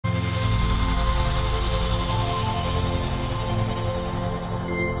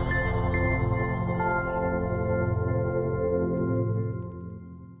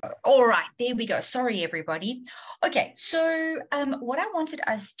All right, there we go. Sorry, everybody. Okay, so what I wanted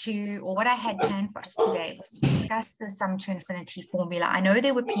us to, or what I had planned for us today was to discuss the sum to infinity formula. I know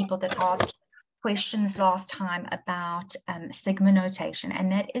there were people that asked questions last time about sigma notation,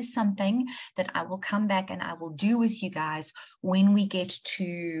 and that is something that I will come back and I will do with you guys when we get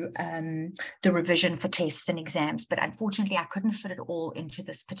to the revision for tests and exams. But unfortunately, I couldn't fit it all into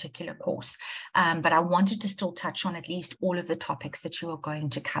this particular course. But I wanted to still touch on at least all of the topics that you are going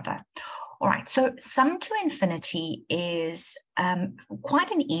to cover. All right, so sum to infinity is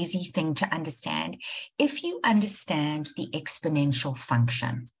quite an easy thing to understand if you understand the exponential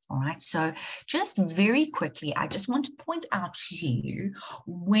function. All right, so just very quickly, I just want to point out to you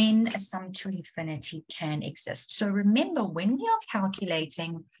when a sum to infinity can exist. So remember, when we are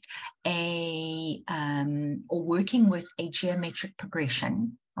calculating or working with a geometric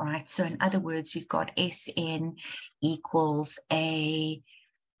progression, all right, so in other words, we've got Sn equals a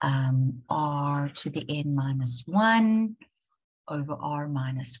r to the n minus 1 over r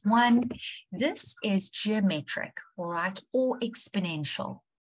minus 1. This is geometric, all right, or exponential.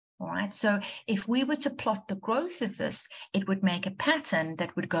 All right, so if we were to plot the growth of this, it would make a pattern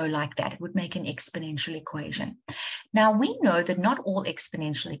that would go like that. It would make an exponential equation. Now, we know that not all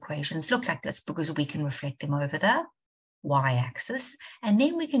exponential equations look like this because we can reflect them over the y-axis, and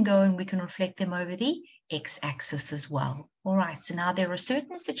then we can go and we can reflect them over the x-axis as well. All right, so now there are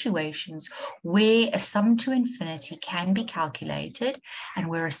certain situations where a sum to infinity can be calculated and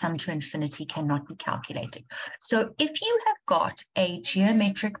where a sum to infinity cannot be calculated. So if you have got a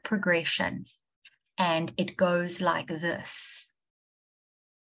geometric progression and it goes like this,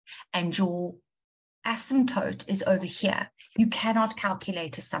 and your asymptote is over here, you cannot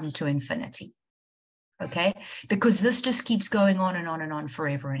calculate a sum to infinity. Okay, because this just keeps going on and on and on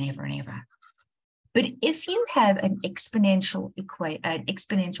forever and ever and ever. But if you have an exponential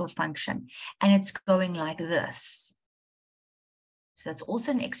function and it's going like this, so that's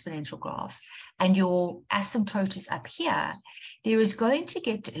also an exponential graph, and your asymptote is up here, there is going to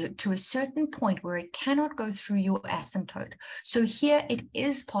get to a certain point where it cannot go through your asymptote. So here it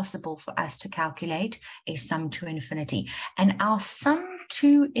is possible for us to calculate a sum to infinity. And our sum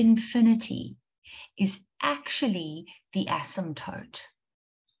to infinity is actually the asymptote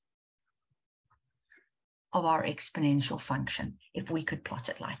of our exponential function, if we could plot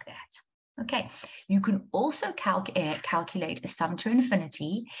it like that. Okay, you can also calculate a sum to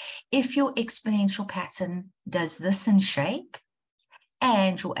infinity if your exponential pattern does this in shape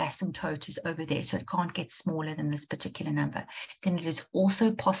and your asymptote is over there, so it can't get smaller than this particular number. Then it is also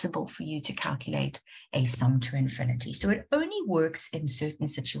possible for you to calculate a sum to infinity. So it only works in certain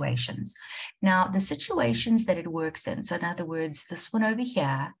situations. Now, the situations that it works in, so in other words, this one over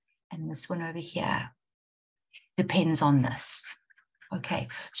here and this one over here, depends on this. Okay,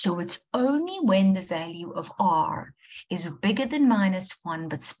 so it's only when the value of r is bigger than -1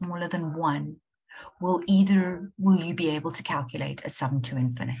 but smaller than 1 will you be able to calculate a sum to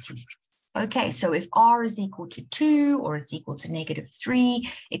infinity. Okay, so if r is equal to 2 or it's equal to -3,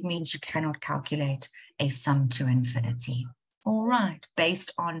 it means you cannot calculate a sum to infinity. All right,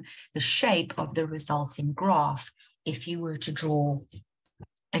 based on the shape of the resulting graph, if you were to draw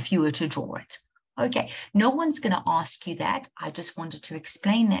it. Okay, no one's going to ask you that. I just wanted to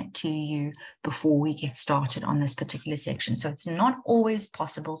explain that to you before we get started on this particular section. So it's not always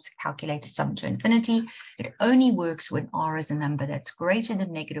possible to calculate a sum to infinity. It only works when r is a number that's greater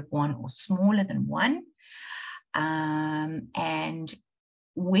than -1 or smaller than 1. And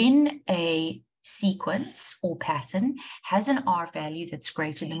when a sequence or pattern has an r value that's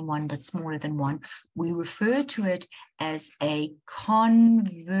greater than 1 but smaller than 1, we refer to it as a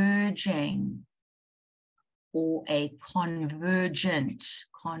converging or a convergent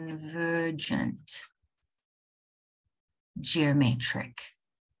geometric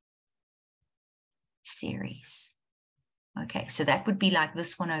series. Okay, so that would be like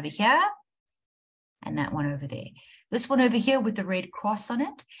this one over here and that one over there. This one over here with the red cross on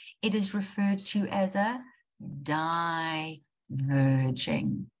it, it is referred to as a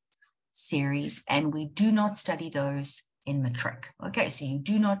diverging series, and we do not study those in matric. Okay, so you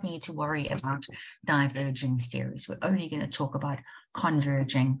do not need to worry about diverging series. We're only going to talk about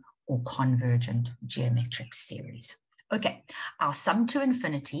converging or convergent geometric series. Okay, our sum to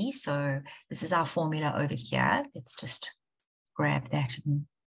infinity. So this is our formula over here. Let's just grab that and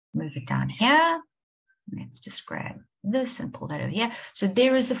move it down here. Let's just grab this and pull that over here. So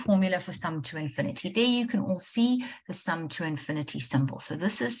there is the formula for sum to infinity. There you can all see the sum to infinity symbol. So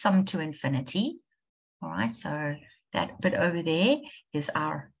this is sum to infinity. All right, so that bit over there is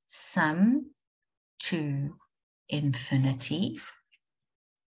our sum to infinity.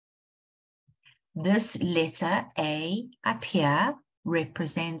 This letter A up here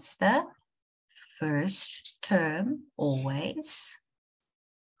represents the first term always.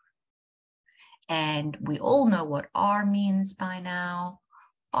 And we all know what R means by now.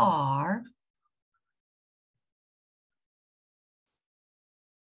 R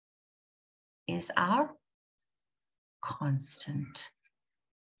is our constant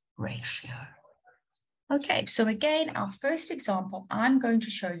ratio. Okay, so again, our first example, I'm going to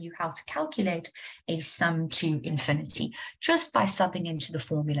show you how to calculate a sum to infinity just by subbing into the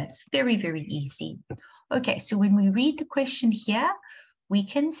formula. It's very, very easy. Okay, so when we read the question here, we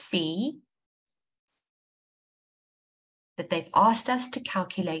can see that they've asked us to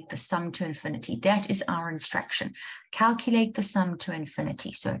calculate the sum to infinity. That is our instruction. Calculate the sum to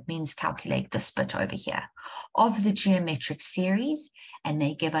infinity. So it means calculate this bit over here of the geometric series. And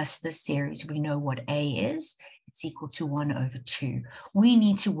they give us this series. We know what A is. It's equal to 1 over 2. We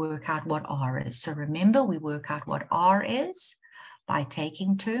need to work out what R is. So remember, we work out what R is by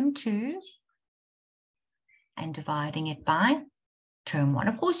taking term 2 and dividing it by term 1.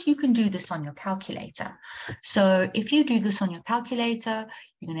 Of course, you can do this on your calculator. So if you do this on your calculator,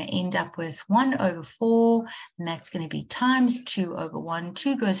 you're going to end up with 1 over 4, and that's going to be times 2 over 1.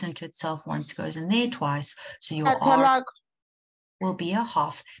 2 goes into itself once, goes in there twice. So your R will be a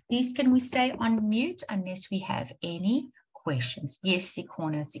half. Please, can we stay on mute unless we have any questions? Yes,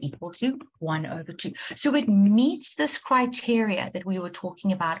 Sikona, it's equal to 1 over 2. So it meets this criteria that we were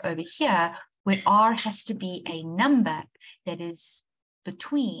talking about over here, where R has to be a number that is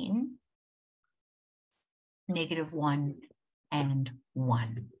between -1 and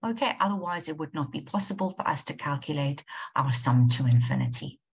 1. Okay, otherwise it would not be possible for us to calculate our sum to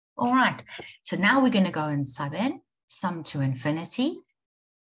infinity. All right, so now we're going to go and sub in. Sum to infinity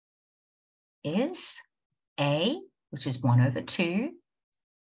is A, which is 1 over 2,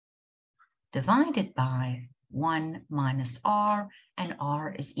 divided by 1 minus R, and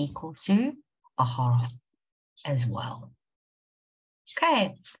R is equal to a half as well.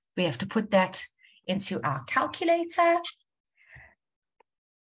 Okay, we have to put that into our calculator,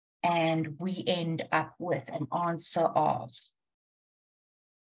 and we end up with an answer of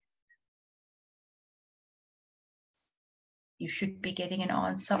you should be getting an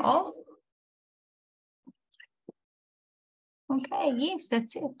answer of, okay, yes,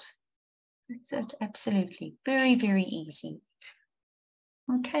 that's it. That's it, absolutely. Very, very easy.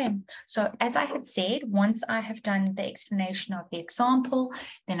 Okay, so as I had said, once I have done the explanation of the example,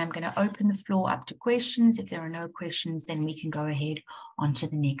 then I'm going to open the floor up to questions. If there are no questions, then we can go ahead on to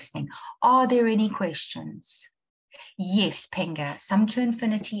the next thing. Are there any questions? Yes, Penga, sum to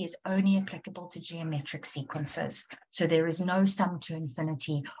infinity is only applicable to geometric sequences. So there is no sum to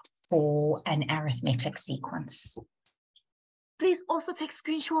infinity for an arithmetic sequence. Please also take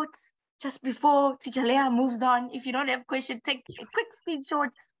screenshots just before Teacher Leah moves on. If you don't have questions, take a quick screenshot,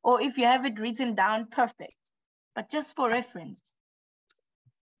 or if you have it written down, perfect. But just for reference.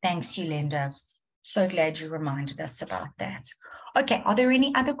 Thanks, Yolanda. So glad you reminded us about that. Okay, are there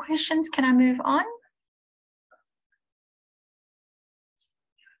any other questions? Can I move on?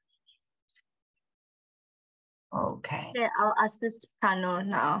 Okay. Yeah, I'll ask this to Kano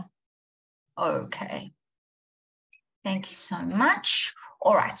now. Okay. Thank you so much.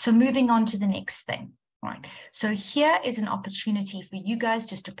 All right, so moving on to the next thing. All right, so here is an opportunity for you guys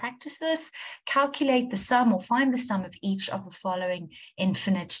just to practice this, calculate the sum or find the sum of each of the following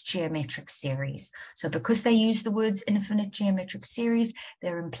infinite geometric series. So because they use the words infinite geometric series,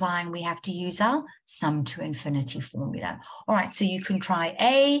 they're implying we have to use our sum to infinity formula. All right, so you can try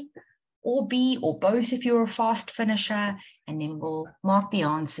A or B or both if you're a fast finisher, and then we'll mark the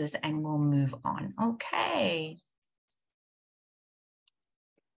answers and we'll move on. Okay.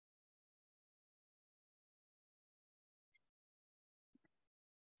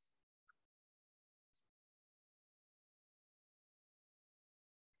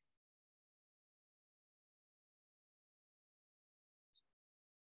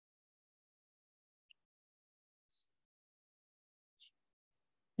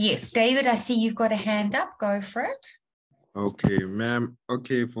 Yes, David, I see you've got a hand up. Go for it. Okay, ma'am.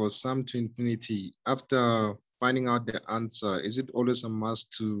 Okay, for sum to infinity, after finding out the answer, is it always a must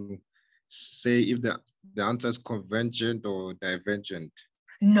to say if the answer is convergent or divergent?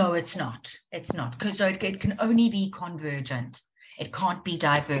 No, it's not. It's not, because it can only be convergent. It can't be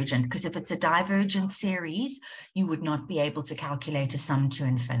divergent, because if it's a divergent series, you would not be able to calculate a sum to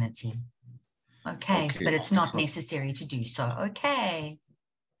infinity. Okay, but it's not necessary to do so. Okay.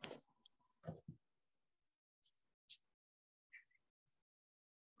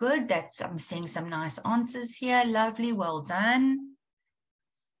 Good, I'm seeing some nice answers here. Lovely, well done.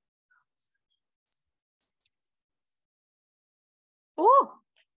 Oh,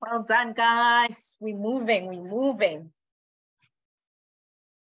 well done, guys. We're moving, we're moving.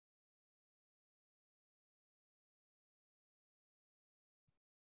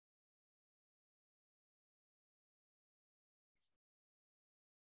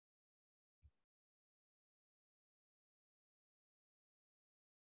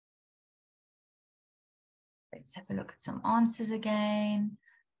 Let's have a look at some answers again.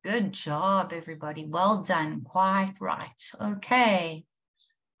 Good job, everybody. Well done. Quite right. Okay.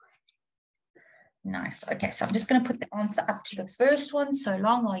 Nice. Okay, so I'm just going to put the answer up to the first one so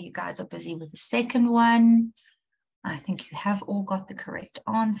long while you guys are busy with the second one. I think you have all got the correct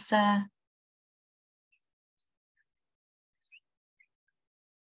answer.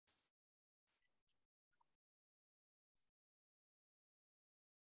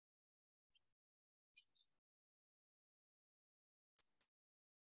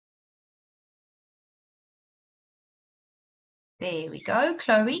 There we go.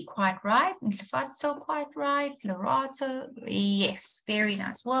 Chloe, quite right. And Lefatso, quite right. Lorato, yes, very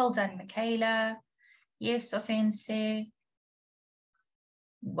nice. Well done, Michaela. Yes, Offense.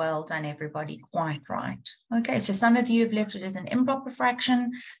 Well done, everybody. Quite right. Okay, so some of you have left it as an improper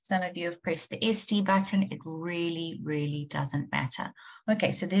fraction. Some of you have pressed the SD button. It really, really doesn't matter.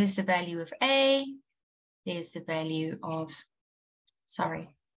 Okay, so there's the value of A. There's the value of, sorry,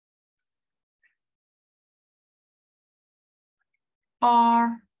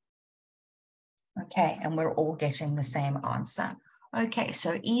 R. Okay, and we're all getting the same answer. Okay,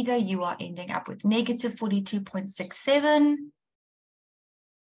 so either you are ending up with negative 42.67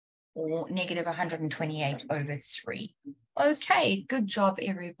 or negative 128 over 3. Okay, good job,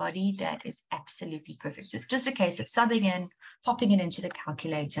 everybody. That is absolutely perfect. It's just a case of subbing in, popping it into the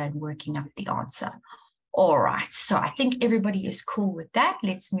calculator and working up the answer. All right, so I think everybody is cool with that.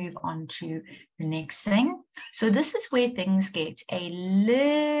 Let's move on to the next thing. So this is where things get a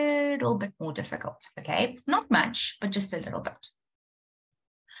little bit more difficult, okay? Not much, but just a little bit.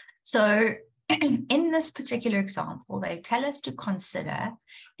 So in this particular example, they tell us to consider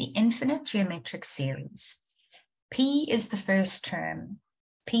the infinite geometric series. P is the first term.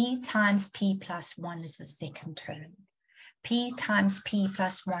 P times P plus 1 is the second term. P times P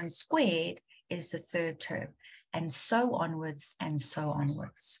plus 1 squared is the third term, and so onwards and so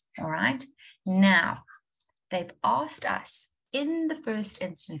onwards. All right. Now, they've asked us in the first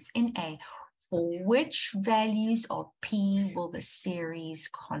instance in A, for which values of P will the series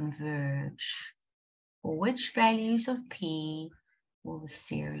converge? For which values of P will the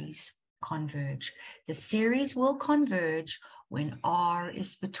series converge? The series will converge when R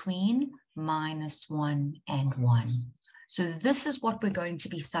is between -1 and 1. So this is what we're going to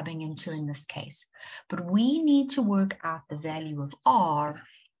be subbing into in this case. But we need to work out the value of R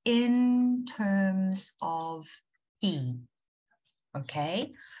in terms of P.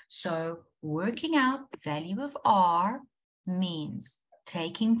 Okay, so working out the value of R means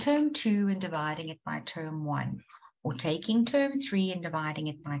taking term 2 and dividing it by term 1, or taking term 3 and dividing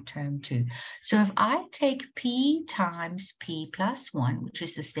it by term 2. So if I take P times P plus 1, which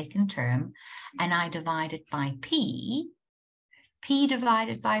is the second term, and I divide it by P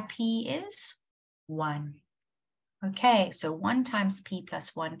divided by P is 1. Okay, so 1 times P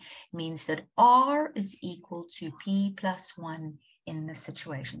plus 1 means that R is equal to P plus 1 in this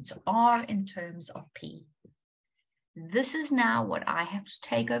situation. So R in terms of P. This is now what I have to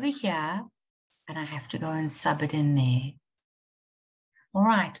take over here, and I have to go and sub it in there. All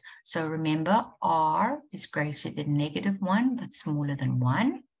right, so remember R is greater than -1, but smaller than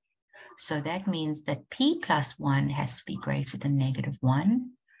 1. So that means that P plus 1 has to be greater than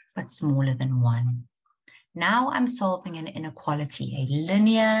 -1, but smaller than 1. Now I'm solving an inequality, a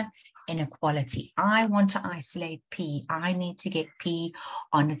linear inequality. I want to isolate P. I need to get P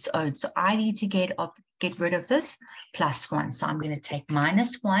on its own. So I need to get rid of this +1. So I'm going to take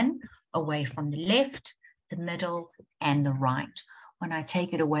 -1 away from the left, the middle, and the right. When I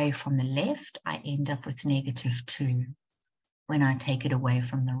take it away from the left, I end up with -2. When I take it away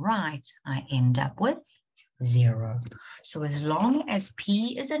from the right, I end up with 0. So as long as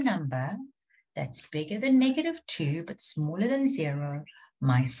P is a number that's bigger than -2 but smaller than 0,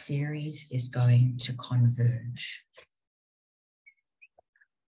 my series is going to converge.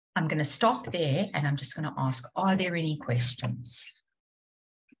 I'm going to stop there and I'm just going to ask, are there any questions?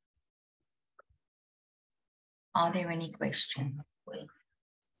 Are there any questions?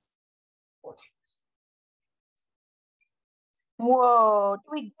 Whoa, do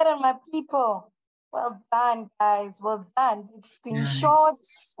we get it, my people? Well done, guys. Well done. Big screenshots.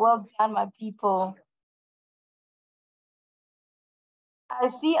 Nice. Well done, my people. I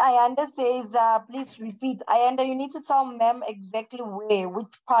see Ayanda says, please repeat. Ayanda, you need to tell ma'am exactly where,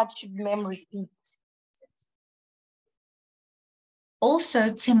 which part should ma'am repeat. Also,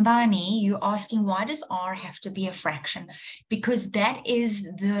 Timbani, you're asking why does R have to be a fraction? Because that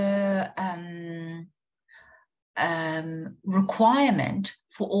is the requirement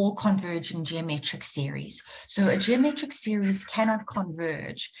for all converging geometric series. So a geometric series cannot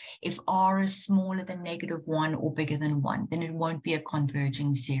converge if R is smaller than -1 or bigger than 1, then it won't be a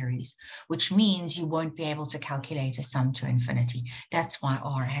converging series, which means you won't be able to calculate a sum to infinity. That's why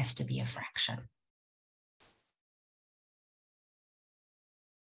R has to be a fraction.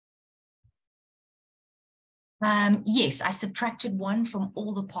 Yes, I subtracted 1 from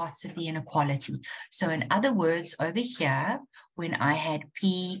all the parts of the inequality. So in other words, over here, when I had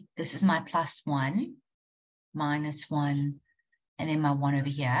P, this is my +1, -1, and then my 1 over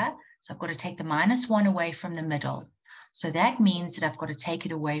here. So I've got to take the -1 away from the middle. So that means that I've got to take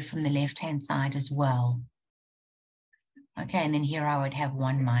it away from the left-hand side as well. Okay, and then here I would have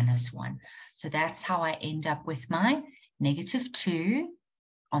 1 - 1. So that's how I end up with my -2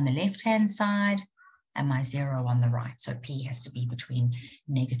 on the left-hand side, and my 0 on the right. So P has to be between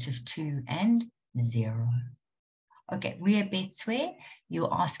 -2 and 0. Okay, Ria Betswe,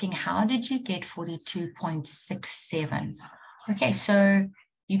 you're asking, how did you get 42.67? Okay, so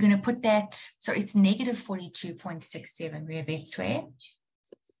you're going to put that, so it's -42.67, Ria Betswe.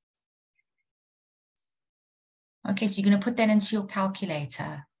 Okay, so you're going to put that into your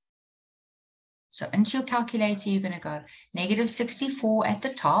calculator. So into your calculator, you're going to go -64 at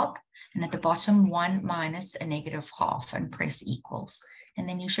the top, and at the bottom, 1 minus a -0.5 and press equals. And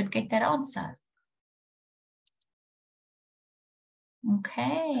then you should get that answer.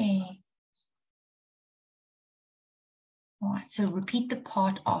 Okay. All right, so repeat the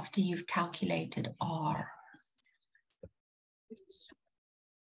part after you've calculated R.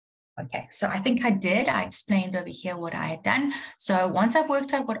 Okay, so I think I did. I explained over here what I had done. So once I've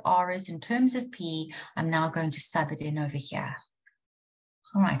worked out what R is in terms of P, I'm now going to sub it in over here.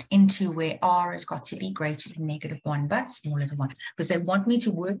 All right, into where R has got to be greater than -1, but smaller than 1, because they want me to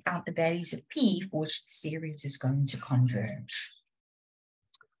work out the values of P for which the series is going to converge.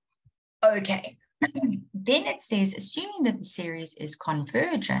 Okay, then it says, assuming that the series is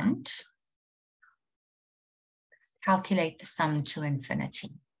convergent, calculate the sum to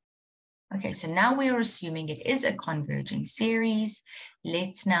infinity. Okay, so now we are assuming it is a converging series.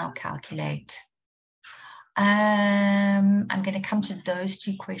 Let's now calculate. I'm going to come to those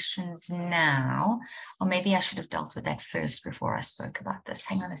two questions now, or maybe I should have dealt with that first before I spoke about this.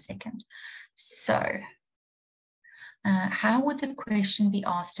 Hang on a second. So how would the question be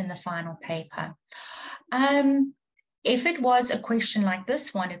asked in the final paper? If it was a question like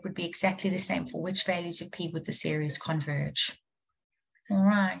this one, it would be exactly the same. For which values of P would the series converge? All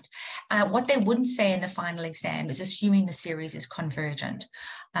right. What they wouldn't say in the final exam is assuming the series is convergent.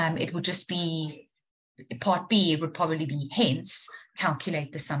 It would just be part B, it would probably be hence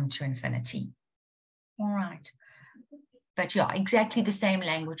calculate the sum to infinity. All right. But yeah, exactly the same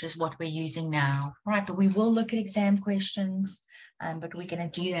language as what we're using now. All right, but we will look at exam questions, but we're going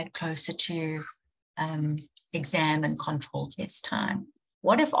to do that closer to exam and control test time.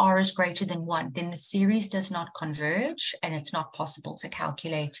 What if R is greater than 1? Then the series does not converge and it's not possible to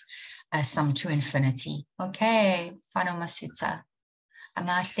calculate a sum to infinity. Okay, Fano Masuta.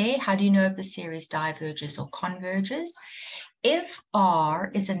 Amahle, how do you know if the series diverges or converges? If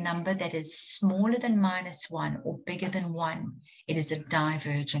R is a number that is smaller than -1 or bigger than 1, it is a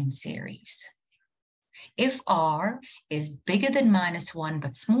diverging series. If R is bigger than -1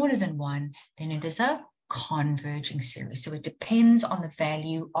 but smaller than 1, then it is a converging series. So it depends on the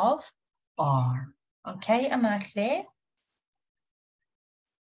value of R. Okay, Amahle?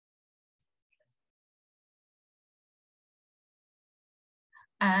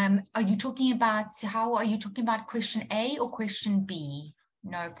 Are you talking about, how are you talking about question A or question B?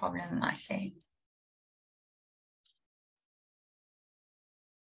 No problem, Mahle.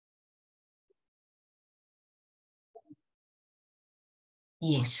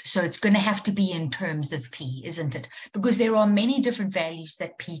 Yes, so it's going to have to be in terms of P, isn't it? Because there are many different values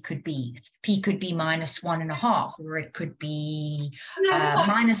that P could be. P could be -1.5, or it could be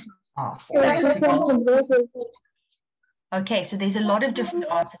 -1.5. Or it could be... Okay, so there's a lot of different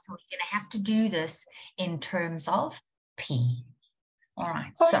answers. So we're going to have to do this in terms of P. All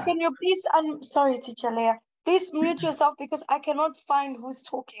right. So can you please, sorry, Teacher Leah, please mute yourself because I cannot find who's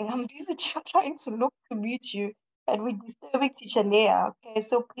talking. I'm busy trying to look to mute you, and we're disturbing Teacher Leah. Okay,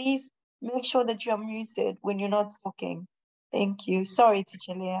 so please make sure that you're muted when you're not talking. Thank you. Sorry,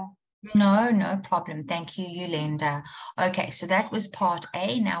 Teacher Leah. No problem. Thank you, Yolanda. Okay, so that was part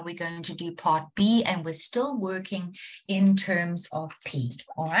A. Now we're going to do part B, and we're still working in terms of P.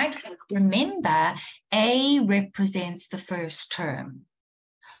 All right. Remember, A represents the first term.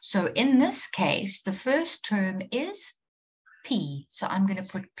 So in this case, the first term is P. So I'm going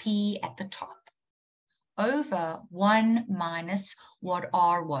to put P at the top over 1 minus what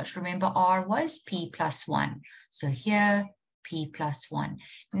R was. Remember, R was P plus 1. So here, P plus 1.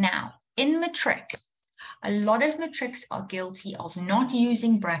 Now, in matric, a lot of matrics are guilty of not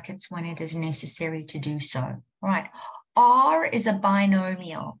using brackets when it is necessary to do so. All right. R is a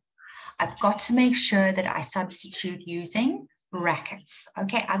binomial. I've got to make sure that I substitute using brackets.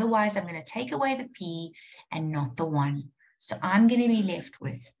 Okay, otherwise I'm going to take away the P and not the 1. So I'm going to be left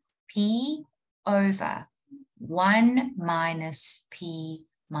with P over 1 minus P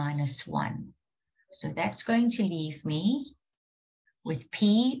minus 1. So that's going to leave me with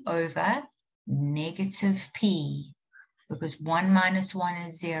P over negative P, because 1 minus 1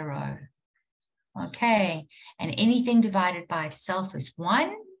 is 0. Okay, and anything divided by itself is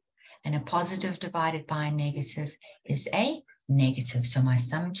 1, and a positive divided by a negative is a negative. So my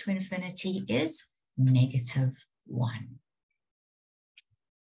sum to infinity is negative 1.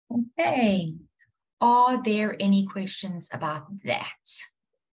 Okay, are there any questions about that?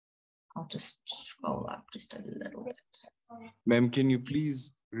 I'll just scroll up just a little bit. Ma'am, can you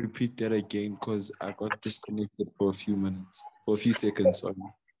please repeat that again? Because I got disconnected for a few minutes, for a few seconds, sorry.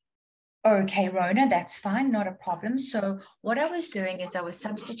 Okay, Rona, that's fine, not a problem. So what I was doing is I was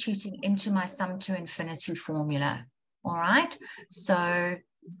substituting into my sum to infinity formula. All right, so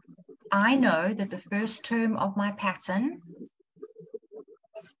I know that the first term of my pattern,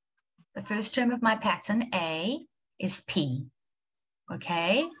 A, is P.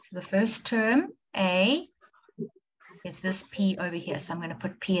 Okay, so the first term, A, is this P over here. So I'm going to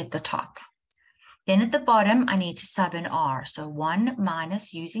put P at the top. Then at the bottom, I need to sub in R. So 1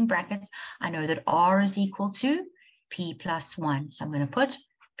 minus, using brackets, I know that R is equal to P plus 1. So I'm going to put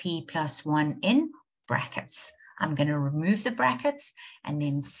P plus 1 in brackets. I'm going to remove the brackets and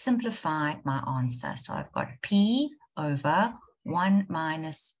then simplify my answer. So I've got P over 1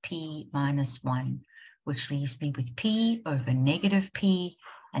 minus P minus 1, which leaves me with P over negative P,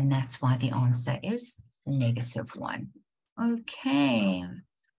 and that's why the answer is negative 1. Okay.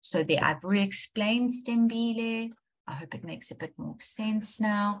 So there, I've re-explained Stembile. I hope it makes a bit more sense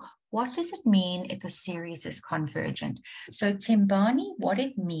now. What does it mean if a series is convergent? So Tembani, what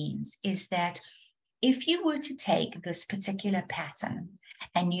it means is that if you were to take this particular pattern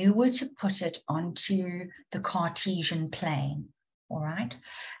and you were to put it onto the Cartesian plane, all right,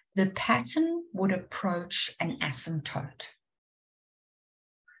 the pattern would approach an asymptote.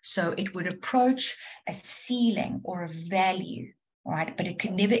 So it would approach a ceiling or a value, all right, but it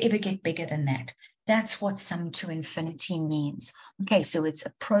could never ever get bigger than that. That's what sum to infinity means. Okay, so it's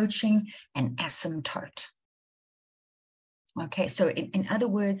approaching an asymptote. Okay, so in other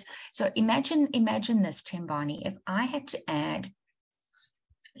words, so imagine this, Tembani. If I had to add,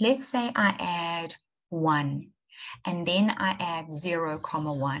 let's say I add 1, and then I add 0,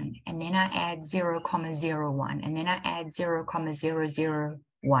 1, and then I add 0, 0, 1, and then I add 0, 0,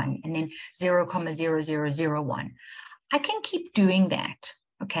 1, and then 0, 0, 0, 0, 1. I can keep doing that,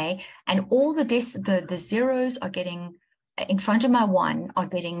 okay? And all the zeros are getting, in front of my 1, are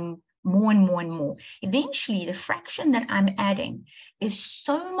getting more and more and more. Eventually, the fraction that I'm adding is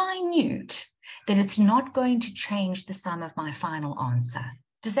so minute that it's not going to change the sum of my final answer.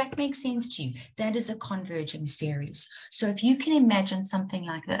 Does that make sense to you? That is a converging series. So if you can imagine something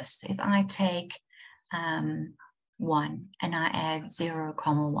like this, if I take 1 and I add 0,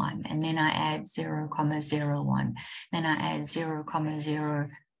 1, and then I add 0, 0, 1, then I add 0, 0,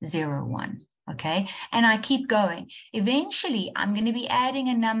 0, 1, okay? And I keep going. Eventually, I'm going to be adding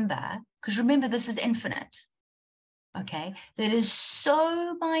a number, because remember, this is infinite, okay? That is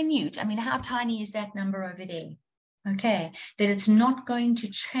so minute. I mean, how tiny is that number over there? Okay, that it's not going to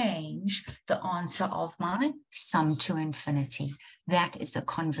change the answer of my sum to infinity. That is a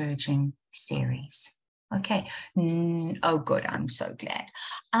converging series. Okay. Oh, good. I'm so glad.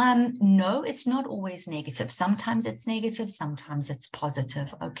 No, it's not always negative. Sometimes it's negative. Sometimes it's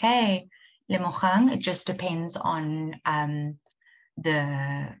positive. Okay. Lemogang, it just depends on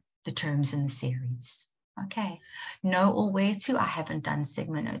the terms in the series. Okay. Know or where to? I haven't done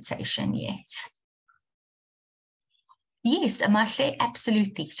sigma notation yet. Yes, Amahle,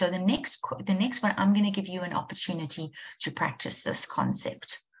 absolutely. So the next one, I'm going to give you an opportunity to practice this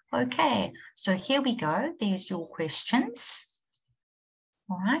concept. Okay, so here we go. There's your questions.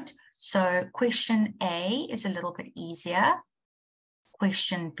 All right, so question A is a little bit easier.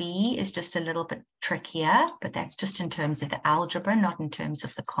 Question B is just a little bit trickier, but that's just in terms of the algebra, not in terms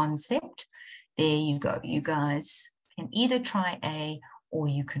of the concept. There you go. You guys can either try A or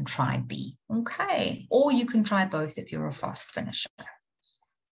you can try B. Okay. Or you can try both if you're a fast finisher.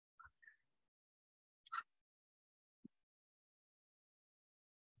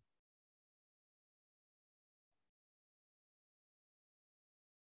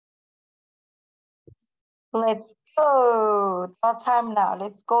 Let's go. It's our time now.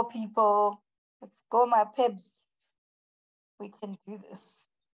 Let's go, people. Let's go, my pips. We can do this.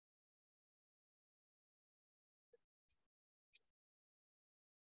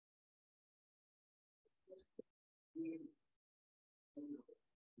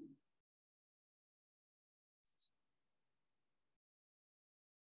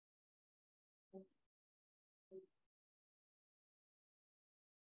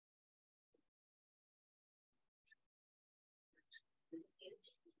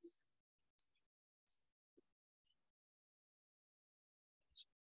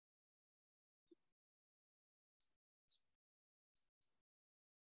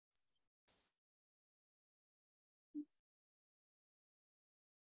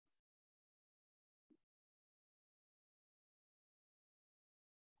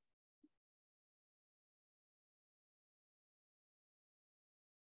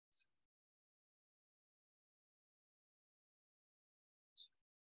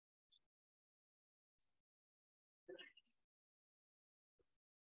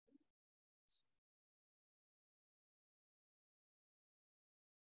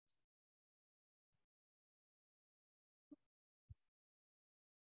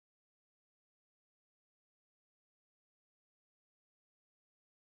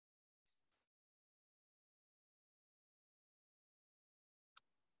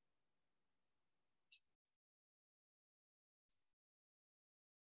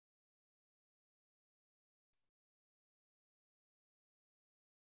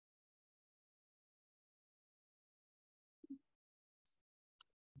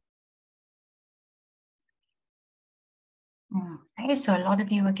 Okay, so a lot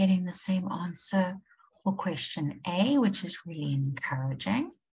of you are getting the same answer for question A, which is really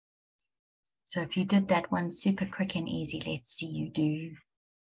encouraging. So if you did that one super quick and easy, let's see you do the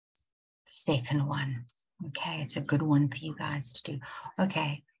second one. Okay, it's a good one for you guys to do.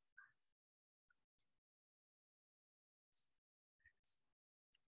 Okay.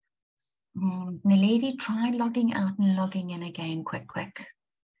 Naledi, try logging out and logging in again, quick.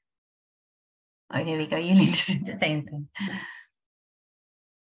 Oh, there we go. You need to do the same thing.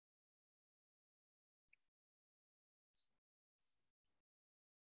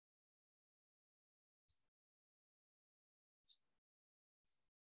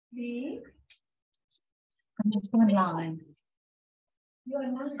 I'm just online.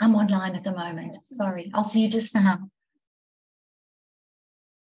 I'm online at the moment. Sorry. I'll see you just now.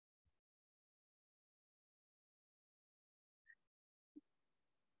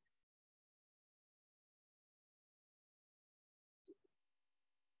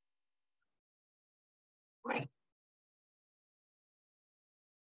 Great.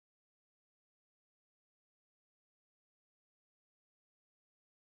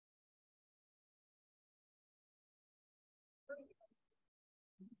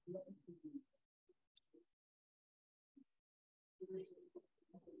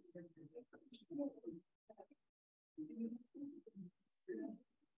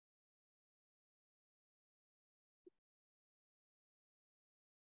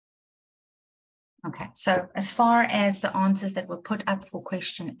 Okay, so as far as the answers that were put up for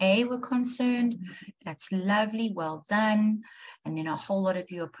question A were concerned, that's lovely, well done. And then a whole lot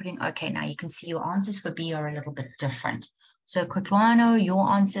of you are putting, okay, now you can see your answers for B are a little bit different. So Kotwano, your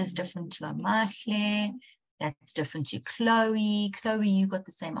answer is different to Amahle. That's different to Chloe. Chloe, you got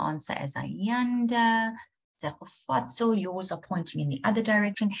the same answer as Ayanda. Zehofatso, yours are pointing in the other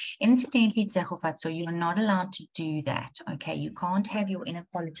direction. Incidentally, Zehofatso, you are not allowed to do that. Okay, you can't have your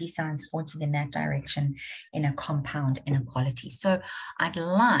inequality signs pointing in that direction in a compound inequality. So I'd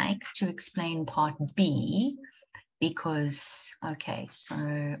like to explain part B because, okay, so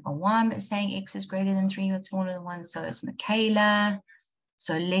Awam is saying X is greater than 3 or smaller than 1, so is Michaela.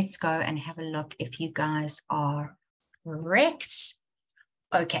 So let's go and have a look if you guys are correct.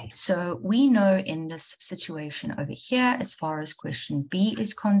 Okay, so we know in this situation over here, as far as question B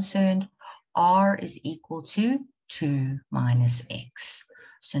is concerned, R is equal to 2 minus X.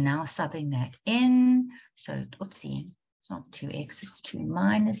 So now subbing that in, so oopsie, it's not 2X, it's 2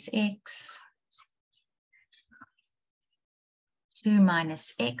 minus X. 2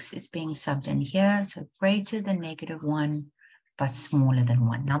 minus X is being subbed in here, so greater than -1 but smaller than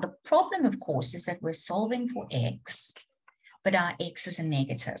 1. Now, the problem, of course, is that we're solving for x, but our x is a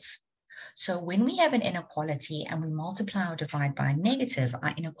negative. So when we have an inequality and we multiply or divide by a negative,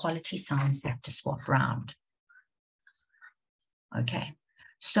 our inequality signs have to swap round. Okay,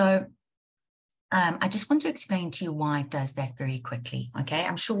 so I just want to explain to you why it does that very quickly. Okay,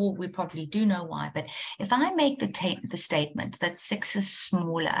 I'm sure we probably do know why, but if I make the statement that 6 is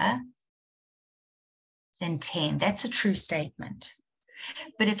smaller than 10, that's a true statement.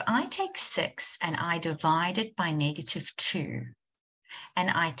 But if I take 6 and I divide it by -2, and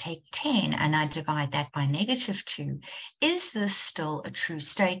I take 10 and I divide that by -2, is this still a true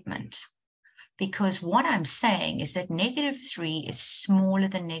statement? Because what I'm saying is that -3 is smaller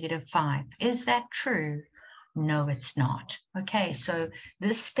than -5. Is that true? No, it's not. Okay, so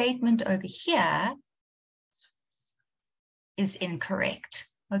this statement over here is incorrect.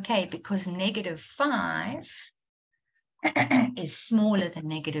 Okay, because -5 is smaller than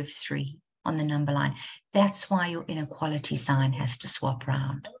 -3 on the number line. That's why your inequality sign has to swap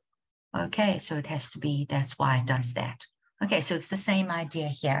round. Okay, so it has to be, that's why it does that. Okay, so it's the same idea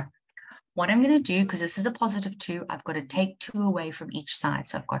here. What I'm going to do, because this is a +2, I've got to take 2 away from each side.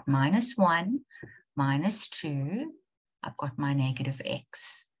 So I've got -1, -2, I've got my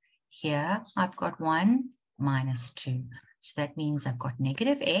 -x. Here, I've got 1, -2. So that means I've got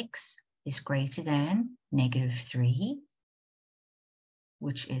 -x is greater than -3,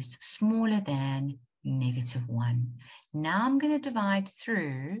 which is smaller than -1. Now I'm going to divide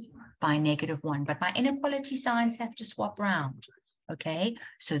through by -1, but my inequality signs have to swap round. Okay,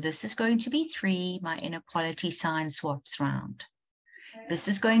 so this is going to be 3, my inequality sign swaps round. This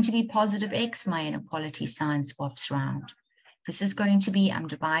is going to be +x, my inequality sign swaps round. This is going to be, I'm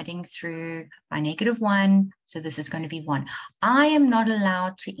dividing through by -1, so this is going to be 1. I am not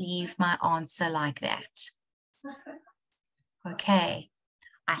allowed to leave my answer like that. Okay,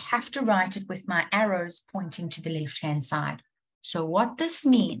 I have to write it with my arrows pointing to the left-hand side. So what this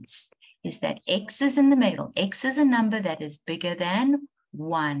means is that x is in the middle. X is a number that is bigger than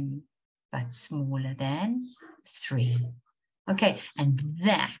 1, but smaller than 3. Okay, and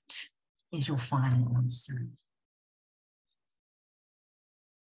that is your final answer.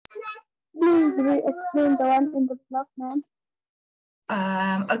 Please re-explain the one in the block, ma'am.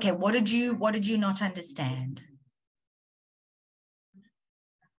 Okay, what did you not understand?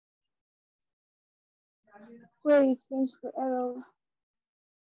 Where you change the arrows.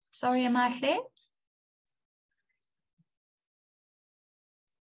 Sorry, Amahle?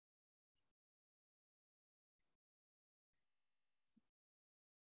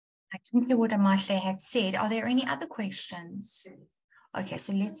 I didn't hear what Amahle had said. Are there any other questions? Okay,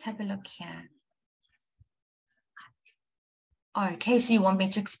 so let's have a look here. Okay, so you want me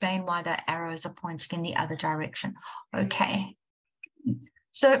to explain why the arrows are pointing in the other direction. Okay.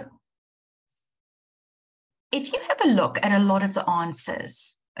 So if you have a look at a lot of the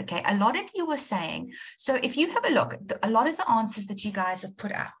answers, okay, a lot of you were saying, so if you have a look, a lot of the answers that you guys have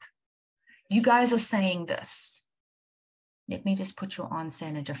put up, you guys are saying this. Let me just put your answer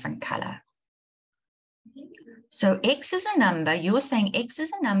in a different color. So x is a number, you're saying x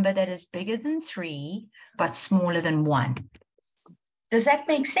is a number that is bigger than 3, but smaller than 1. Does that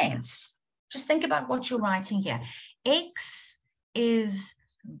make sense? Just think about what you're writing here. X is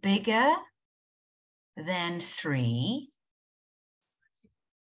bigger than 3,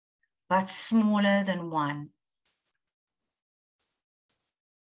 but smaller than 1.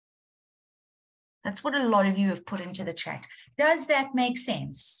 That's what a lot of you have put into the chat. Does that make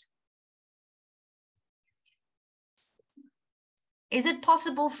sense? Is it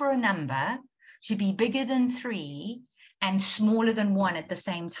possible for a number to be bigger than 3 and smaller than 1 at the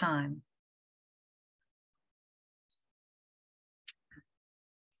same time?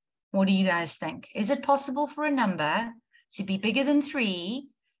 What do you guys think? Is it possible for a number to be bigger than 3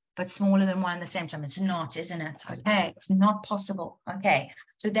 but smaller than 1 at the same time? It's not, isn't it? Okay, it's not possible. Okay,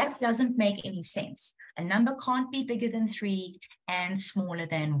 so that doesn't make any sense. A number can't be bigger than 3 and smaller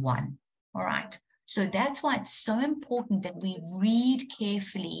than 1. All right. So that's why it's so important that we read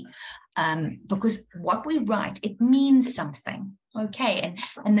carefully, because what we write, it means something. Okay,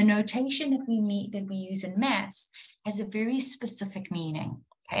 and the notation that we use in maths has a very specific meaning.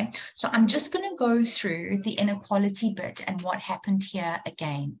 Okay, so I'm just going to go through the inequality bit and what happened here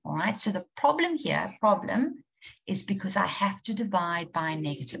again. All right, so the problem is because I have to divide by a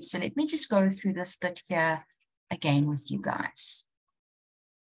negative. So let me just go through this bit here again with you guys.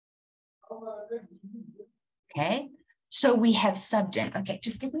 Okay, so we have subject. Okay,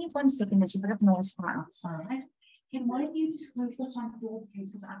 just give me 1 second. There's a bit of noise from outside. Can one of you just close the front door,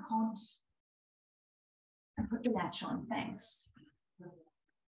 please, because I can't I put the latch on, thanks.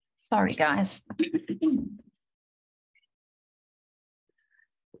 Sorry, guys.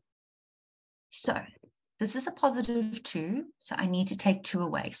 So this is a positive 2, so I need to take 2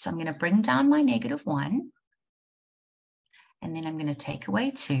 away. So I'm going to bring down my negative 1, and then I'm going to take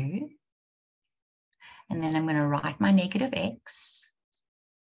away 2, and then I'm going to write my negative x,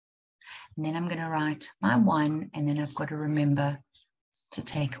 and then I'm going to write my 1, and then I've got to remember to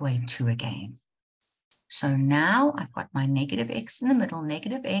take away 2 again. So now I've got my negative x in the middle.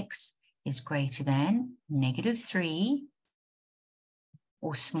 Negative x is greater than negative 3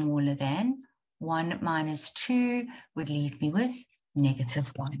 or smaller than 1 minus 2 would leave me with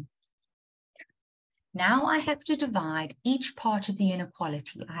negative 1. Now I have to divide each part of the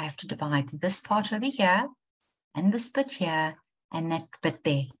inequality. I have to divide this part over here and this bit here and that bit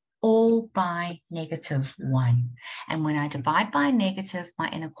there, all by negative 1. And when I divide by negative, my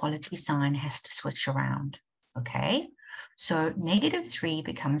inequality sign has to switch around. Okay, so negative 3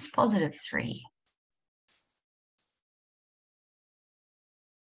 becomes positive 3.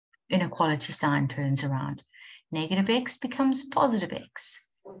 Inequality sign turns around. Negative x becomes positive x.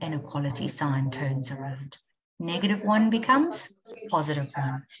 Inequality sign turns around. Negative 1 becomes positive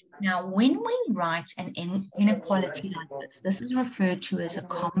 1. Now, when we write an inequality like this, this is referred to as a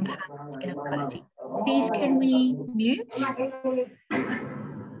compound inequality. Please, can we mute?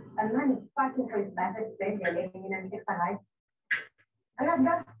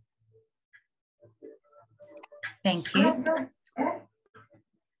 Thank you.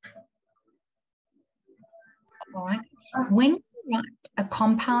 All right. When we write a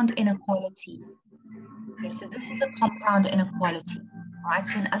compound inequality, okay, so this is a compound inequality, right?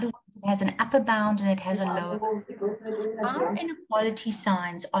 So in other words, it has an upper bound and it has a lower bound. Our inequality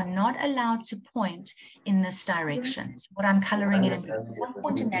signs are not allowed to point in this direction. So what I'm coloring it in, one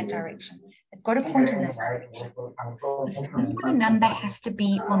point in that direction. They've got to point in this direction. The smaller number has to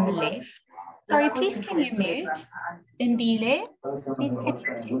be on the left. Sorry, please can you mute? Mbile, please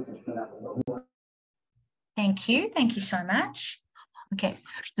can you mute? Thank you. Thank you so much. Okay,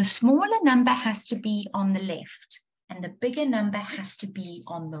 the smaller number has to be on the left and the bigger number has to be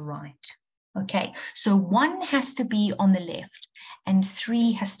on the right. Okay, so 1 has to be on the left and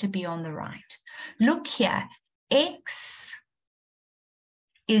 3 has to be on the right. Look here, x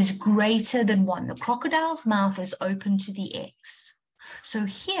is greater than 1. The crocodile's mouth is open to the x. So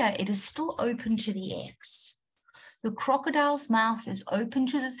here it is still open to the x. The crocodile's mouth is open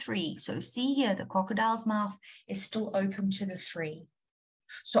to the 3. So see here, the crocodile's mouth is still open to the 3.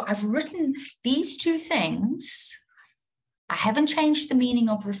 So I've written these two things. I haven't changed the meaning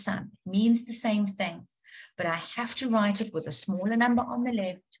of the sum. It means the same thing, but I have to write it with a smaller number on the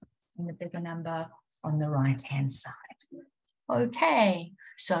left and the bigger number on the right-hand side. Okay,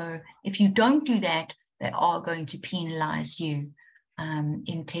 so if you don't do that, they are going to penalize you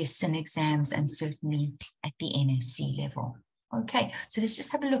in tests and exams and certainly at the NSC level. Okay, so let's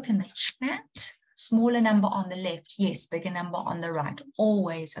just have a look in the chat. Smaller number on the left, yes, bigger number on the right.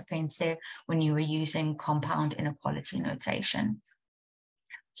 Always offensive when you are using compound inequality notation.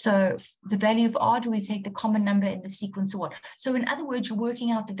 So the value of R, do we take the common number in the sequence or what? So in other words, you're working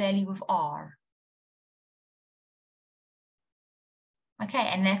out the value of R. Okay,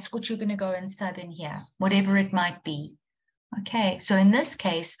 and that's what you're going to go and sub in here, whatever it might be. Okay, so in this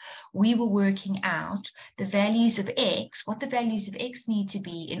case, we were working out the values of x, what the values of x need to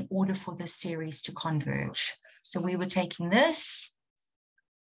be in order for this series to converge. So we were taking this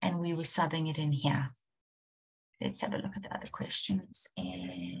and we were subbing it in here. Let's have a look at the other questions.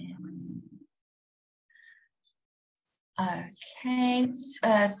 Okay,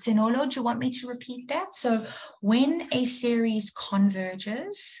 Zenolo, do you want me to repeat that? So when a series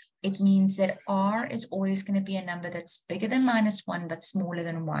converges, it means that R is always going to be a number that's bigger than -1 but smaller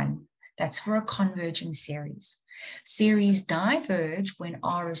than 1. That's for a converging series. Series diverge when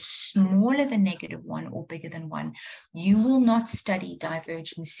R is smaller than -1 or bigger than 1. You will not study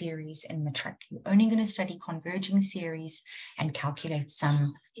diverging series in matric. You're only going to study converging series and calculate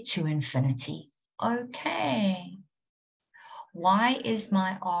sum to infinity. Okay. Why is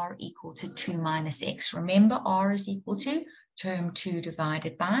my R equal to 2 minus x? Remember, R is equal to term 2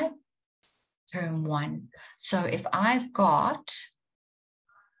 divided by term 1. So if I've got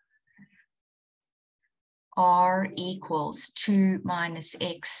R equals 2 minus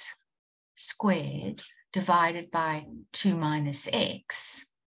x squared divided by 2 minus x,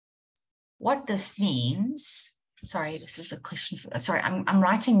 what this means, sorry, this is a question for, sorry, I'm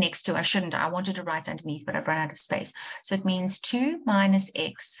writing next to, I shouldn't, I wanted to write underneath, but I've run out of space. So it means 2 minus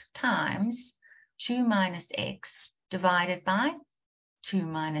x times 2 minus x divided by 2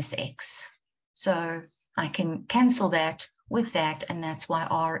 minus x. So I can cancel that with that, and that's why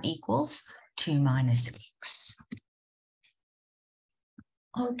R equals 2 minus X.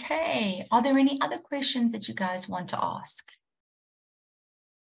 Okay, are there any other questions that you guys want to ask?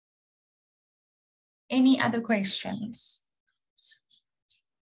 Any other questions?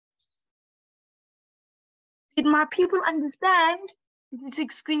 Did my people understand? Did you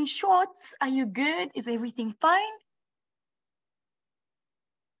take screenshots? Are you good? Is everything fine?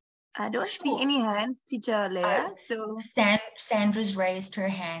 I don't see any hands, Teacher Leah. So Sandra's raised her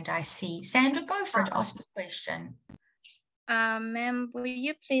hand, I see. Sandra, go for it. Ask the question. Ma'am, will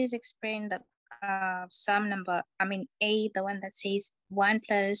you please explain the sum number, A, the one that says 1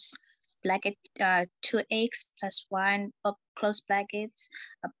 plus bracket 2x plus 1 close brackets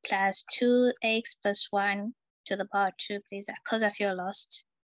plus 2x plus 1 to the power 2, please, because I feel lost.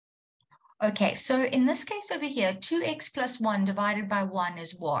 Okay, so in this case over here, 2x plus 1 divided by 1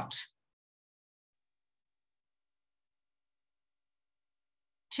 is what?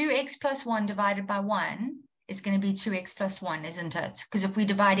 2x plus 1 divided by 1 is going to be 2x plus 1, isn't it? Because if we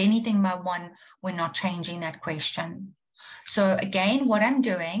divide anything by 1, we're not changing that question. So again, what I'm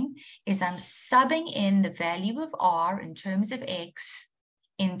doing is I'm subbing in the value of R in terms of X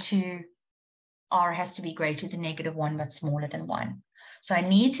into R has to be greater than -1 but smaller than 1. So I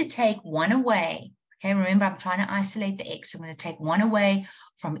need to take 1 away. Okay, remember I'm trying to isolate the X. I'm going to take 1 away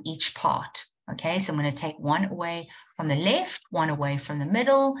from each part. Okay, so I'm going to take 1 away from the left, 1 away from the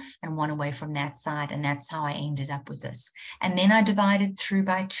middle, and 1 away from that side. And that's how I ended up with this. And then I divided through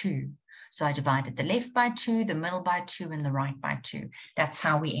by 2. So I divided the left by 2, the middle by 2, and the right by 2. That's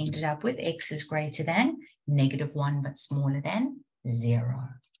how we ended up with X is greater than -1 but smaller than 0.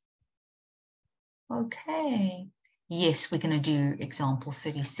 Okay. Yes, we're going to do example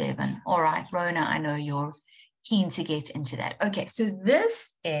 37. All right, Rona, I know you're keen to get into that. Okay, so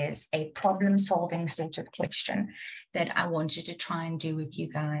this is a problem-solving sort of question that I wanted to try and do with you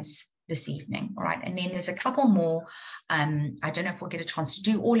guys this evening. All right, and then there's a couple more. I don't know if we'll get a chance to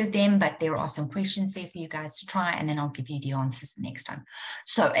do all of them, but there are some questions there for you guys to try, and then I'll give you the answers the next time.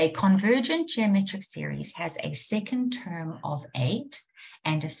 So a convergent geometric series has a second term of 8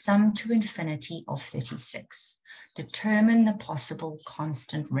 and a sum to infinity of 36. Determine the possible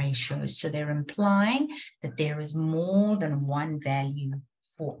constant ratios. So they're implying that there is more than one value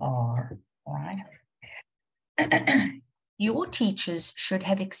for R, all right? Your teachers should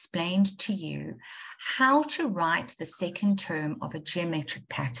have explained to you how to write the second term of a geometric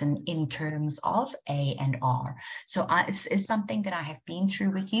pattern in terms of A and R. So it's something that I have been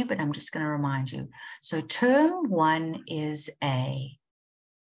through with you, but I'm just going to remind you. So term 1 is A.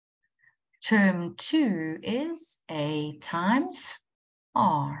 Term 2 is A times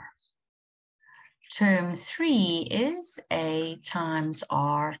R. Term 3 is A times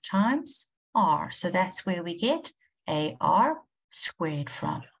R times R. So that's where we get AR squared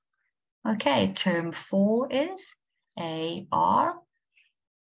from. Okay, term 4 is AR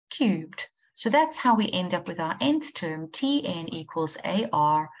cubed. So that's how we end up with our nth term, Tn equals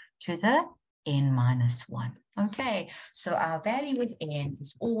AR to the n minus 1. Okay, so our value of n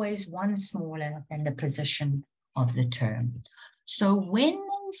is always 1 smaller than the position of the term. So when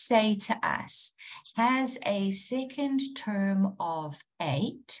they say to us, has a second term of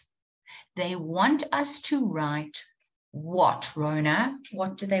 8, they want us to write what, Rona?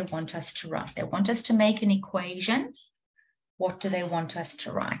 What do they want us to write? They want us to make an equation. What do they want us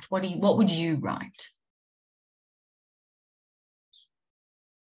to write? What would you write?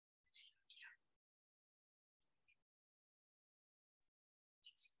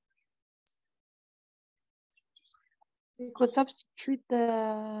 We could substitute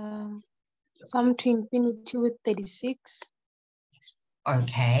the sum to infinity with 36.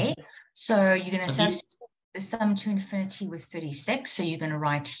 Okay, so you're going to substitute the sum to infinity with 36. So you're going to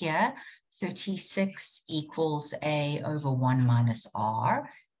write here 36 equals A over 1 minus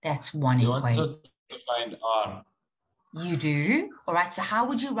R. That's one equation. Find R. You do. All right, so how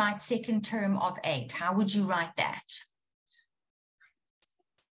would you write second term of 8? How would you write that?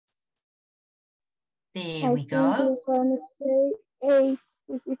 There we go. We're going to say 8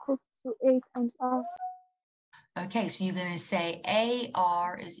 is equal to 8 times R. Okay, so you're going to say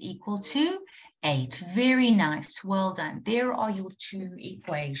AR is equal to 8. Very nice. Well done. There are your 2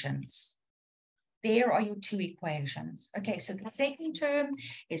 equations. There are your 2 equations. Okay, so the second term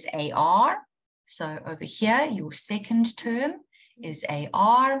is AR. So over here, your second term is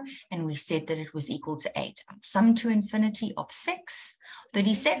AR, and we said that it was equal to 8. Sum to infinity of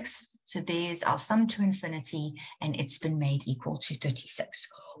 36. So there's our sum to infinity, and it's been made equal to 36.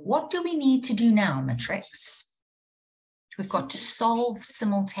 What do we need to do now, Matrix? We've got to solve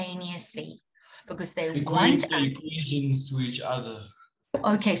simultaneously. because they Equate want the us. equations to each other.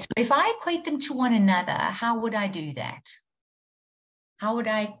 Okay, so if I equate them to one another, how would I do that? How would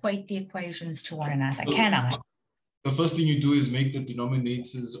I equate the equations to one another? Can I? The first thing you do is make the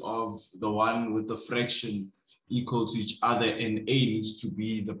denominators of the one with the fraction equal to each other, and A needs to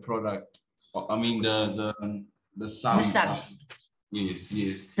be the product. I mean the sum. Yes.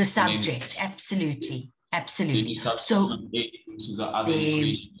 The subject, absolutely. Then you start So into the other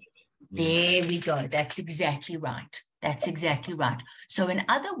equation. There we go. That's exactly right. That's exactly right. So in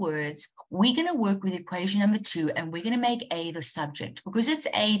other words, we're going to work with equation number 2, and we're going to make A the subject. Because it's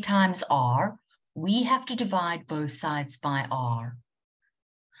A times R, we have to divide both sides by R.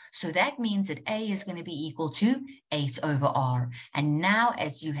 So that means that A is going to be equal to 8 over R. And now,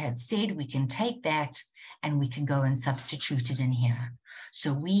 as you had said, we can take that and we can go and substitute it in here.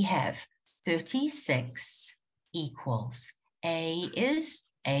 So we have 36 equals A is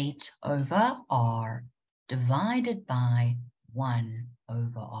 8 over R divided by 1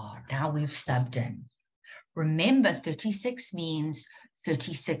 over R. Now we've subbed in. Remember, 36 means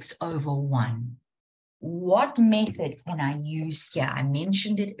 36 over 1. What method can I use here? I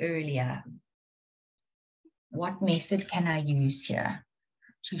mentioned it earlier. What method can I use here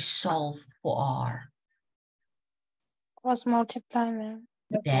to solve for R? Cross multiply, ma'am.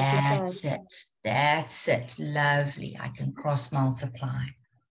 That's it. That's it. Lovely. I can cross multiply.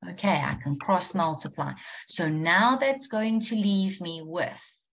 Okay, I can cross multiply. So now that's going to leave me with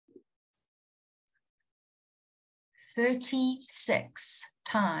 36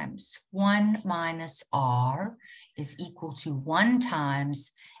 times 1 minus R is equal to 1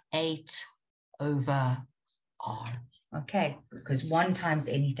 times 8 over R. Okay, because 1 times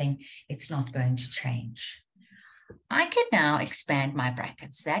anything, it's not going to change. I can now expand my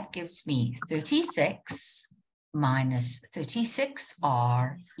brackets. That gives me 36 minus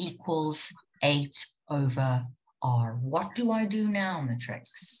 36R equals 8 over R. What do I do now,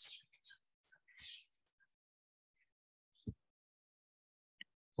 Matrix?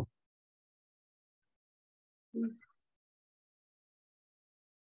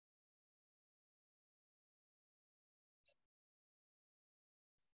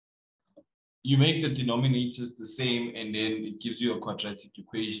 You make the denominators the same, and then it gives you a quadratic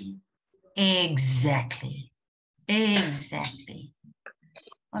equation. Exactly. Exactly.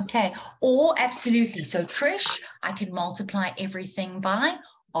 Okay. Or absolutely. So Trish, I can multiply everything by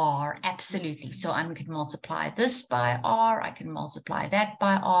R. Absolutely. So I can multiply this by R. I can multiply that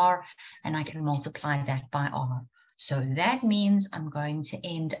by R. And I can multiply that by R. So that means I'm going to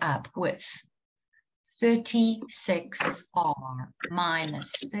end up with 36R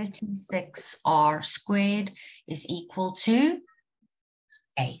minus 36R squared is equal to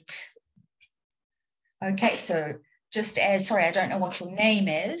 8. Okay, so just as, sorry, I don't know what your name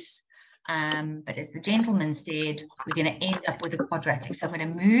is, but as the gentleman said, we're going to end up with a quadratic. So I'm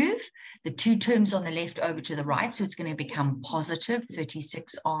going to move the 2 terms on the left over to the right. So it's going to become positive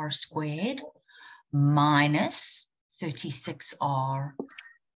 36R squared minus 36R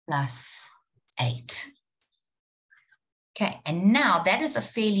plus 8. Okay, and now that is a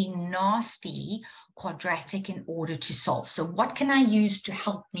fairly nasty quadratic in order to solve. So what can I use to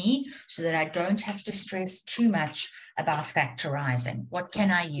help me so that I don't have to stress too much about factorizing? What can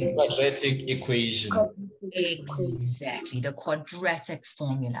I use? Quadratic equation. Exactly, the quadratic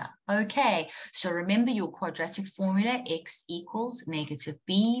formula. Okay, so remember your quadratic formula, x equals negative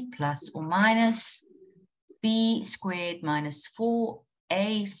b plus or minus b squared minus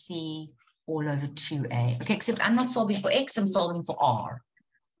 4ac all over 2a. Okay, except I'm not solving for x, I'm solving for r.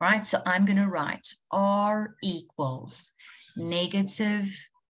 Right, so I'm going to write r equals negative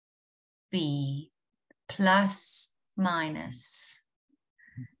b plus minus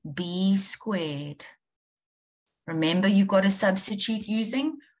b squared. Remember, you've got to substitute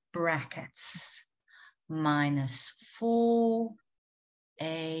using brackets. Minus 4ac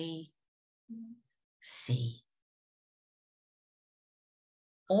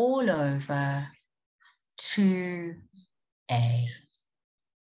all over 2a.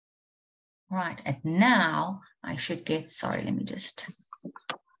 Right, and now I should get, sorry, let me just,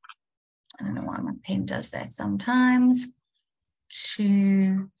 I don't know why my pen does that sometimes.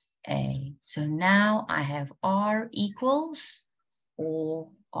 2a. So now I have r equals or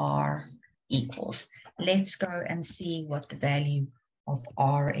r equals. Let's go and see what the value of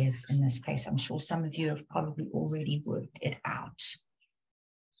r is in this case. I'm sure some of you have probably already worked it out.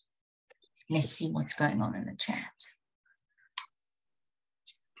 Let's see what's going on in the chat.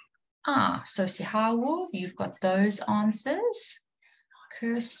 So Sihawu, you've got those answers.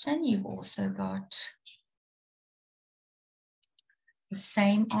 Kirsten, you've also got the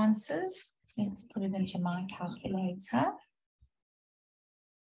same answers. Let's put it into my calculator.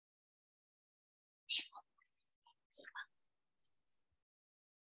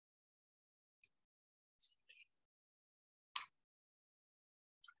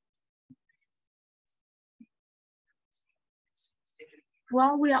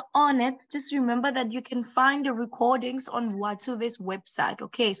 While we are on it, just remember that you can find the recordings on Watobe's website.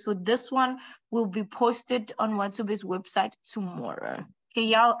 Okay, so this one will be posted on Watobe's website tomorrow. Okay,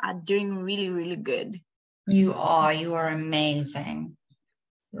 y'all are doing really, really good. You are amazing.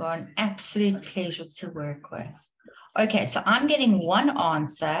 You are an absolute pleasure to work with. Okay, so I'm getting one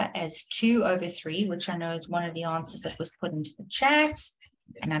answer as 2/3, which I know is one of the answers that was put into the chat.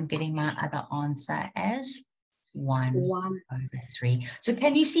 And I'm getting my other answer as 1/3. So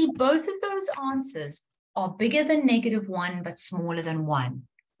can you see both of those answers are bigger than -1, but smaller than 1?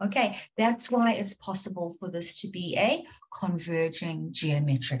 Okay, that's why it's possible for this to be a converging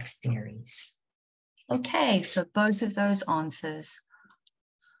geometric series. Okay, so both of those answers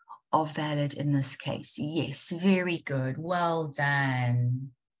are valid in this case. Yes, very good. Well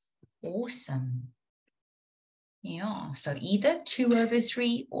done. Awesome. Yeah, so either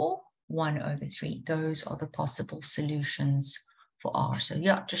 2/3 or 1/3. Those are the possible solutions for R. So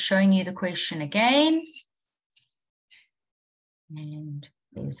yeah, just showing you the question again. And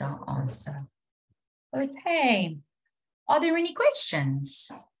there's our answer. Okay. Are there any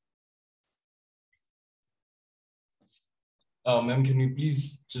questions? Ma'am, can we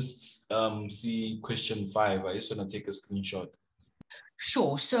please just see question 5? I just want to take a screenshot.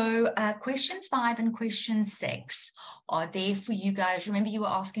 Sure. So question 5 and question 6 are there for you guys. Remember, you were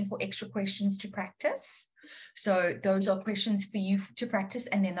asking for extra questions to practice. So those are questions for you to practice,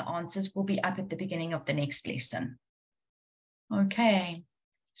 and then the answers will be up at the beginning of the next lesson. Okay.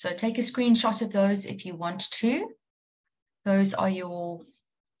 So take a screenshot of those if you want to. Those are your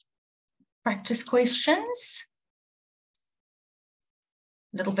practice questions.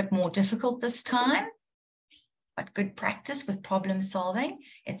 A little bit more difficult this time, but good practice with problem solving.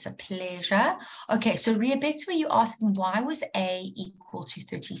 It's a pleasure. Okay, so Ria Bets, were you asking why was A equal to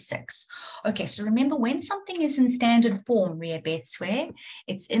 36? Okay, so remember when something is in standard form, Ria Betsware,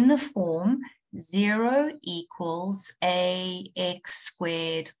 it's in the form 0 equals ax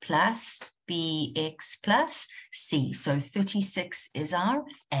squared plus bx plus c. So 36 is our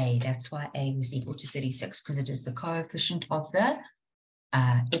A. That's why A was equal to 36, because it is the coefficient of the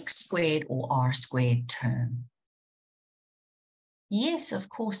x squared or r squared term. Yes, of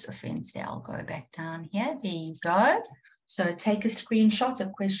course, offense. I'll go back down here. There you go. So take a screenshot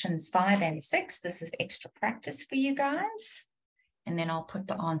of questions 5 and 6. This is extra practice for you guys. And then I'll put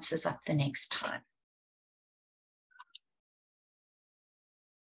the answers up the next time.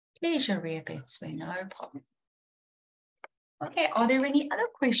 Pleasure, Ria Betsway, no problem. Okay, are there any other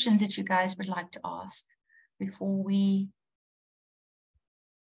questions that you guys would like to ask before we...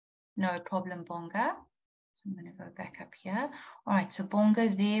 No problem, Bonga. So I'm going to go back up here. All right, so Bonga,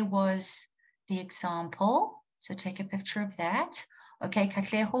 there was the example. So take a picture of that. Okay,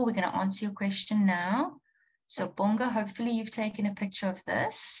 Katleho, we're going to answer your question now. So Bonga, hopefully you've taken a picture of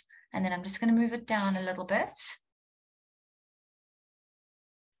this. And then I'm just going to move it down a little bit.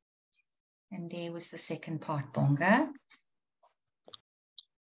 And there was the second part, Bonga.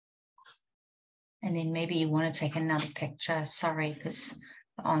 And then maybe you want to take another picture. Sorry, because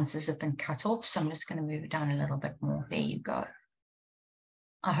the answers have been cut off. So I'm just going to move it down a little bit more. There you go.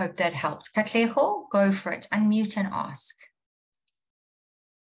 I hope that helps. Katleho, go for it. Unmute and ask.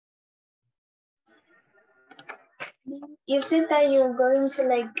 You said that you're going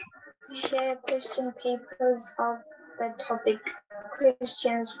to share question papers of the topic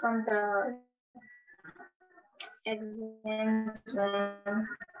questions from the exams.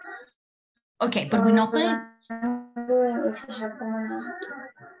 Okay, but we're not going to... if you have them or not.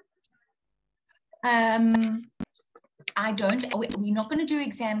 I don't. We're not going to do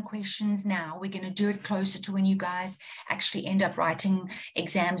exam questions now. We're going to do it closer to when you guys actually end up writing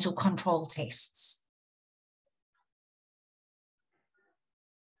exams or control tests.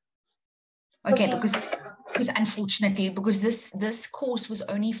 Okay, because unfortunately, because this course was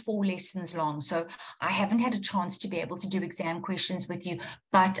only 4 lessons long, so I haven't had a chance to be able to do exam questions with you,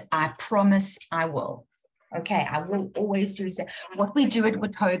 but I promise I will. Okay, I will always do that. What we do at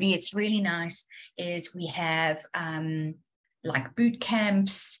Watobe, it's really nice, is we have like boot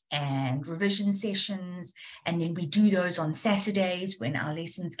camps and revision sessions, and then we do those on Saturdays when our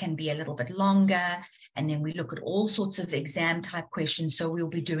lessons can be a little bit longer, and then we look at all sorts of exam type questions, so we'll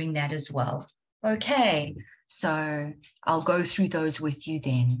be doing that as well. Okay, so I'll go through those with you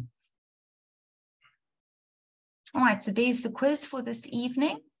then. All right, so there's the quiz for this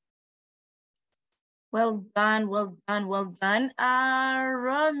evening. Well done, well done, well done.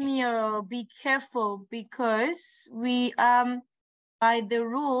 Romeo, be careful because we by the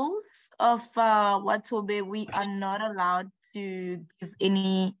rules of Watobe, we are not allowed to give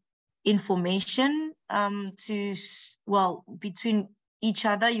any information between each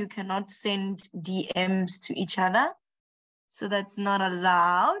other. You cannot send DMs to each other. So that's not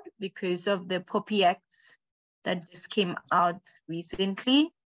allowed because of the Poppy Act that just came out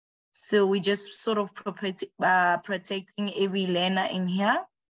recently. So we just sort of protecting every learner in here.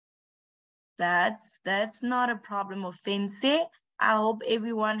 That's not a problem of Fente. I hope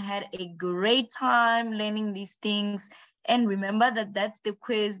everyone had a great time learning these things. And remember that that's the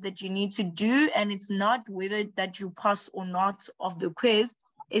quiz that you need to do. And it's not whether that you pass or not of the quiz.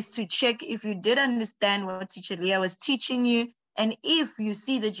 It's to check if you did understand what Teacher Leah was teaching you. And if you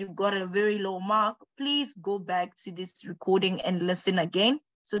see that you got a very low mark, please go back to this recording and listen again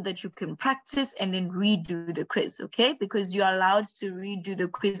so that you can practice and then redo the quiz, okay? Because you're allowed to redo the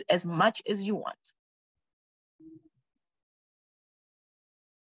quiz as much as you want.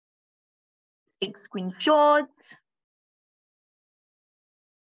 Take screenshot.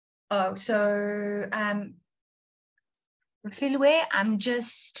 Oh, so Filwe, I'm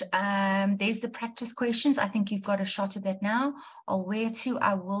just, there's the practice questions. I think you've got a shot at that now. I'll where to,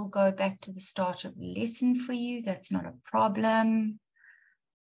 I will go back to the start of the lesson for you. That's not a problem.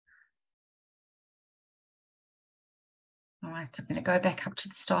 All right, I'm going to go back up to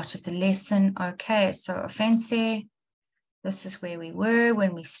the start of the lesson. Okay, so offense, this is where we were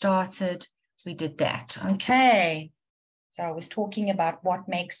when we started. We did that. Okay. So I was talking about what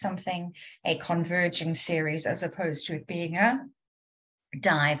makes something a converging series as opposed to it being a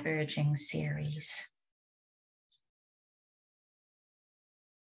diverging series.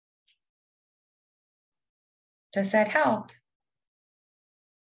 Does that help?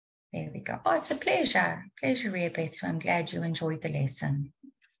 There we go. Oh, it's a pleasure. Pleasure, Rebecca. I'm glad you enjoyed the lesson.